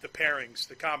the pairings,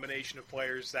 the combination of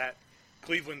players that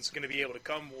Cleveland's going to be able to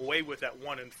come away with at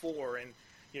 1-4. And,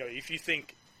 if you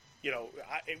think,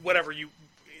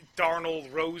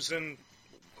 Darnold, Rosen,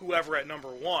 whoever at number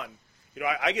 1,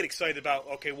 I get excited about,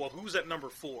 okay, well, who's at number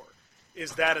 4?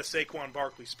 Is that a Saquon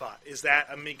Barkley spot? Is that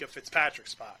a Minkah Fitzpatrick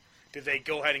spot? Did they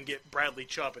go ahead and get Bradley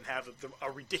Chubb and have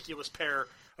a ridiculous pair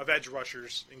of edge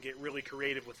rushers and get really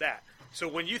creative with that? So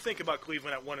when you think about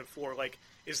Cleveland at 1-4, like,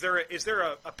 is there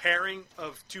a pairing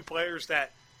of two players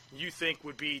that you think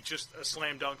would be just a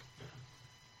slam dunk?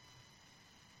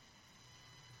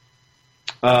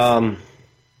 I'd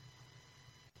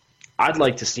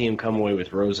like to see him come away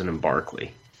with Rosen and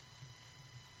Barkley,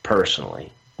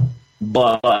 personally.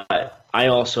 But I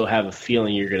also have a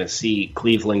feeling you're going to see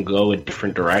Cleveland go a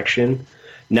different direction.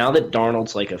 Now that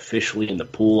Darnold's like officially in the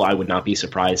pool, I would not be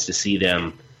surprised to see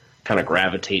them kind of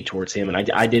gravitate towards him.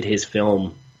 And I did his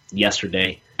film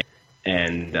yesterday,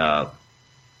 and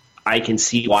I can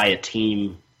see why a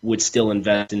team would still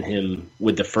invest in him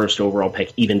with the first overall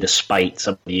pick, even despite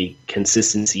some of the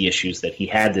consistency issues that he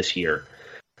had this year.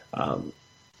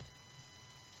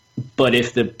 But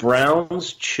if the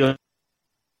Browns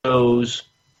chose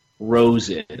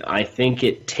Rosen, I think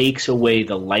it takes away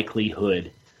the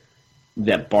likelihood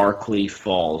that Barkley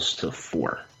falls to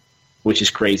 4, which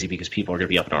is crazy because people are going to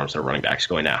be up in arms that running backs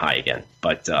going that high again.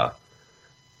 But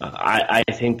I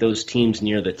think those teams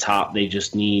near the top, they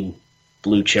just need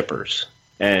blue chippers.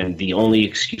 And the only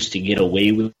excuse to get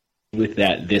away with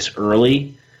that this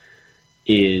early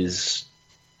is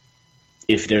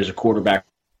if there's a quarterback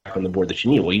on the board that you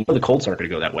need. Well, the Colts aren't going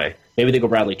to go that way. Maybe they go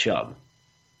Bradley Chubb.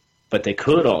 But they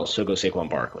could also go Saquon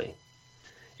Barkley.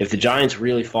 If the Giants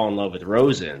really fall in love with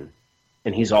Rosen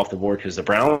and he's off the board because the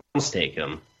Browns take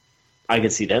him, I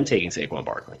could see them taking Saquon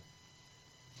Barkley.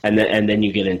 And then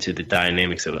you get into the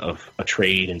dynamics of a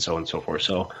trade and so on and so forth.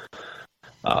 So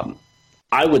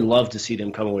I would love to see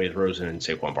them come away with Rosen and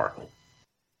Saquon Barkley.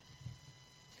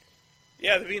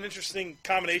 Yeah, that'd be an interesting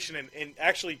combination. And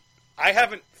actually, I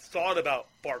haven't thought about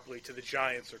Barkley to the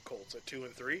Giants or Colts at 2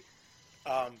 and 3.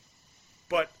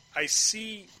 But I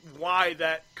see why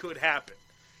that could happen.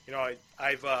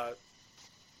 I've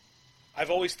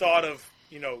always thought of,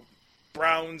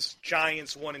 Browns,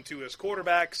 Giants 1 and 2 as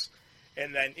quarterbacks,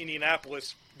 and then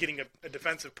Indianapolis getting a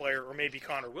defensive player or maybe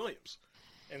Connor Williams.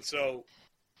 And so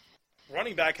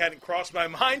running back hadn't crossed my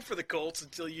mind for the Colts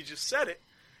until you just said it.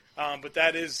 But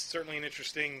that is certainly an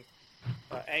interesting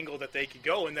angle that they could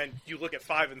go. And then you look at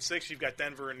 5 and 6, you've got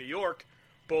Denver and New York,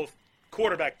 both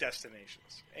quarterback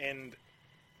destinations. And,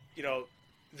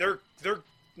 they're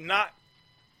not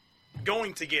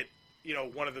going to get,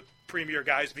 one of the premier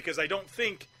guys, because I don't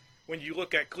think when you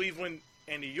look at Cleveland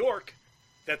and New York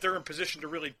that they're in position to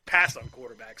really pass on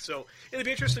quarterbacks. So it'll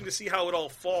be interesting to see how it all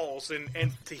falls and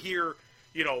to hear,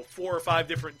 4 or 5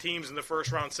 different teams in the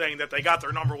first round saying that they got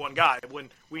their number one guy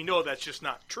when we know that's just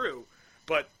not true.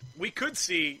 But we could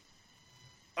see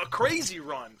a crazy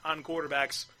run on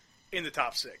quarterbacks in the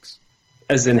top 6.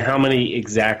 As in how many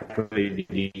exactly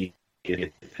do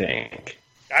you think?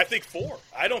 I think 4.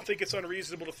 I don't think it's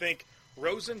unreasonable to think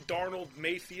Rosen, Darnold,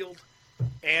 Mayfield,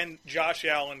 and Josh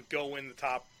Allen go in the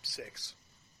top 6.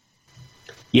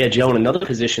 Yeah, Joe, and another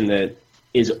position that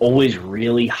is always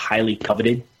really highly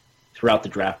coveted throughout the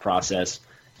draft process,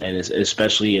 and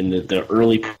especially in the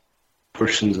early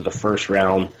portions of the first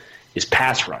round, is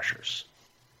pass rushers.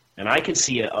 And I could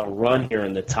see a run here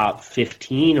in the top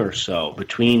 15 or so,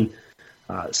 between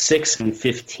 6 and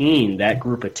 15, that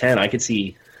group of 10. I could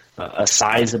see a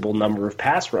sizable number of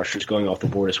pass rushers going off the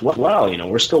board as well. You know,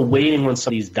 we're still waiting on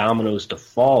some of these dominoes to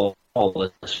fall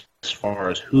as far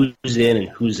as who's in and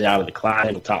who's out of the class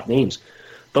and the top names.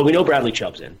 But we know Bradley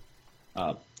Chubb's in.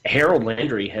 Harold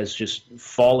Landry has just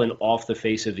fallen off the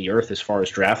face of the earth as far as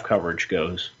draft coverage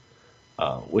goes,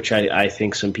 which I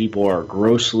think some people are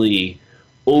grossly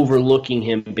overlooking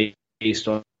him based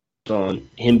on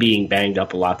him being banged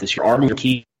up a lot this year. Armin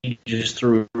Key just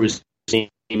threw his name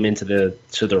into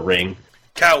the ring.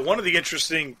 Kyle, one of the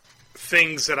interesting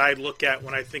things that I look at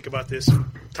when I think about this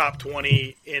top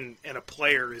 20 in a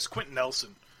player is Quentin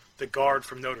Nelson, the guard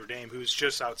from Notre Dame, who's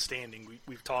just outstanding.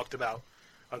 We've talked about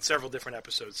on several different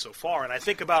episodes so far. And I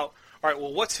think about, all right,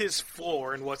 well, what's his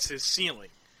floor and what's his ceiling?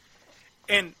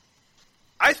 And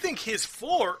I think his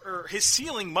floor or his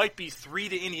ceiling might be 3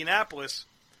 to Indianapolis,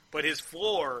 but his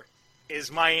floor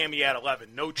is Miami at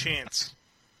 11. No chance.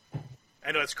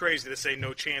 I know it's crazy to say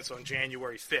no chance on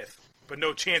January 5th, but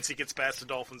no chance he gets past the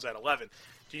Dolphins at 11.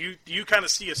 Do you kind of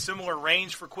see a similar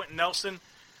range for Quentin Nelson?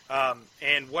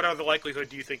 And what are the likelihood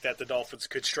do you think that the Dolphins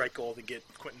could strike gold and get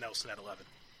Quentin Nelson at 11?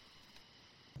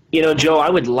 You know, Joe, I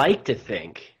would like to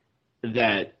think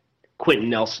that Quentin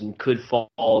Nelson could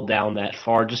fall down that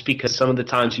far, just because some of the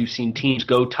times you've seen teams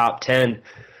go top 10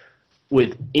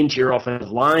 with interior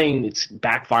offensive line, it's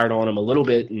backfired on him a little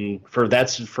bit, and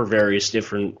that's for various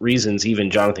different reasons.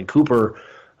 Even Jonathan Cooper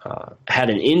had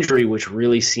an injury which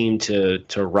really seemed to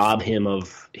rob him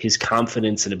of his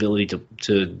confidence and ability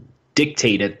to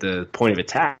dictate at the point of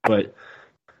attack. But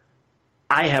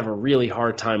I have a really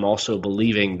hard time also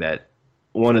believing that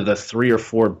one of the 3 or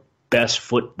 4 best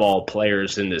football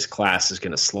players in this class is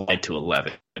going to slide to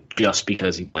 11 just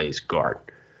because he plays guard.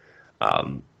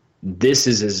 This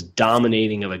is as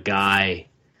dominating of a guy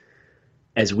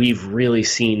as we've really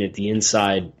seen at the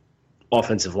inside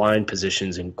offensive line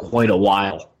positions in quite a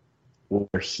while,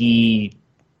 where he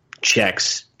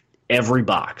checks every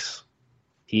box.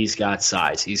 He's got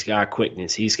size, he's got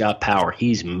quickness, he's got power,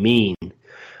 he's mean.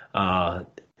 And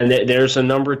there's a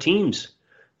number of teams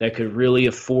that could really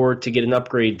afford to get an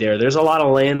upgrade there. There's a lot of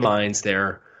landmines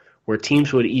there where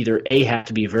teams would either A, have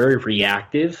to be very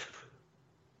reactive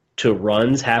to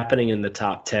runs happening in the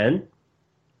top 10,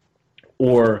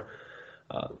 or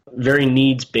very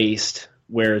needs-based,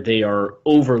 where they are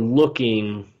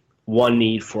overlooking one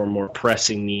need for a more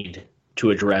pressing need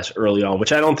to address early on,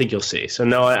 which I don't think you'll see. So,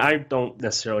 no, I don't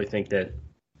necessarily think that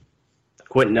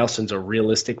Quentin Nelson's a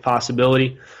realistic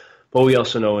possibility, but we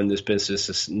also know in this business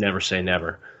is never say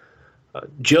never.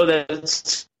 Joe,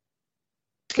 that's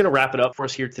going to wrap it up for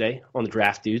us here today on the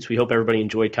Draft Dudes. We hope everybody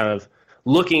enjoyed kind of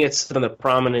looking at some of the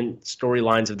prominent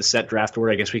storylines of the set draft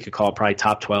order. I guess we could call it probably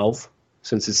top 12,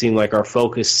 since it seemed like our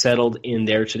focus settled in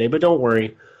there today. But don't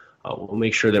worry, we'll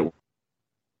make sure that we're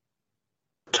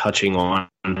touching on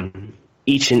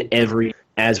each and every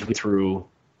as we through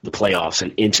the playoffs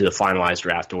and into the finalized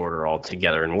draft order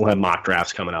altogether. And we'll have mock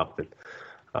drafts coming up,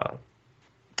 and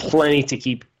plenty to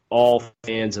keep all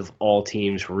fans of all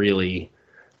teams really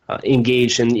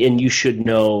engaged, and you should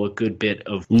know a good bit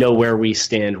know where we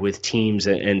stand with teams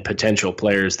and potential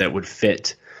players that would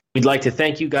fit. We'd like to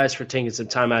thank you guys for taking some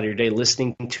time out of your day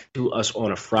listening to us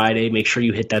on a Friday. Make sure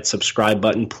you hit that subscribe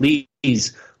button.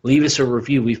 Please leave us a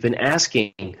review. We've been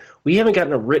asking. We haven't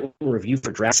gotten a written review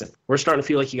for Draft. We're starting to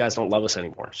feel like you guys don't love us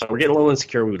anymore. So we're getting a little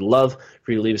insecure. We would love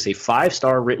for you to leave us a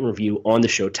 5-star written review on the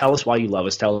show. Tell us why you love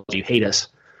us. Tell us you hate us.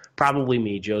 Probably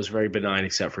me. Joe's very benign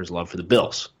except for his love for the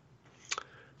Bills.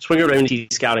 Swing over to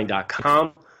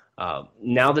mtscouting.com.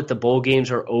 Now that the bowl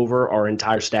games are over, our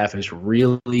entire staff is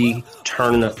really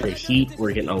turning up the heat.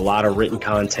 We're getting a lot of written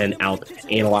content out,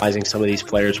 analyzing some of these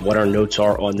players, what our notes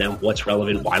are on them, what's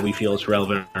relevant, why we feel it's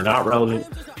relevant or not relevant.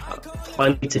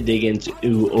 Plenty to dig into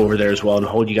over there as well, and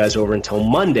hold you guys over until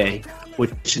Monday,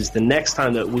 which is the next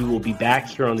time that we will be back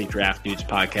here on the Draft Dudes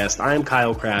podcast. I am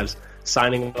Kyle Krabs,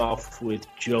 signing off with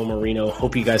Joe Marino.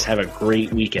 Hope you guys have a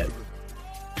great weekend.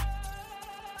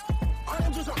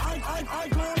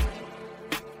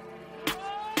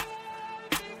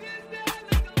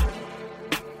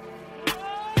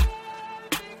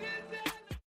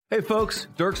 Hey folks,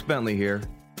 Dierks Bentley here.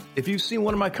 If you've seen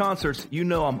one of my concerts, you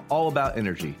know I'm all about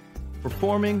energy.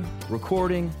 Performing,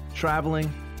 recording,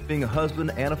 traveling, being a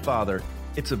husband and a father,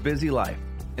 it's a busy life.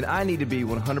 and I need to be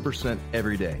 100%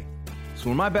 every day. So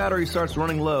when my battery starts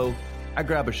running low, I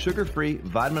grab a sugar-free,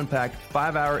 vitamin-packed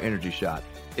 5-hour energy shot.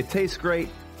 It tastes great,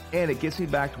 and it gets me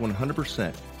back to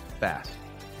 100% fast.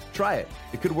 Try it.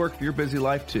 It could work for your busy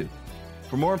life, too.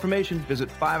 For more information, visit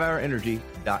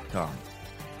 5hourenergy.com.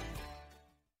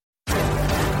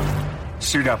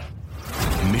 Suit up.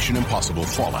 Mission Impossible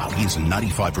Fallout is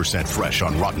 95% fresh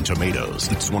on Rotten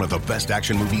Tomatoes. It's one of the best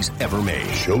action movies ever made.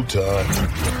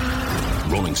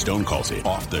 Showtime. Rolling Stone calls it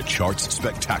off-the-charts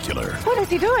spectacular. What is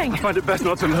he doing? I find it best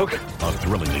not to look. A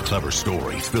thrillingly clever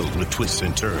story filled with twists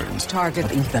and turns.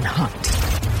 Target Ethan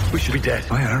Hunt. We should be dead.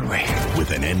 Why aren't we?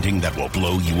 With an ending that will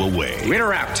blow you away. Win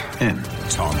or out? In.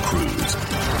 Tom Cruise.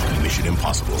 Mission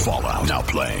Impossible Fallout. Now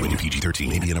playing. Rated PG-13.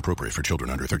 May be inappropriate for children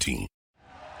under 13.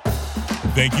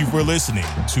 Thank you for listening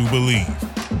to Believe.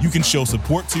 You can show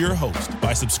support to your host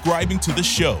by subscribing to the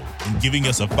show and giving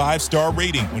us a 5-star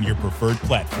rating on your preferred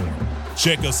platform.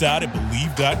 Check us out at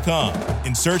Believe.com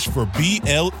and search for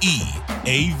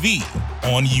BLEAV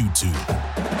on YouTube.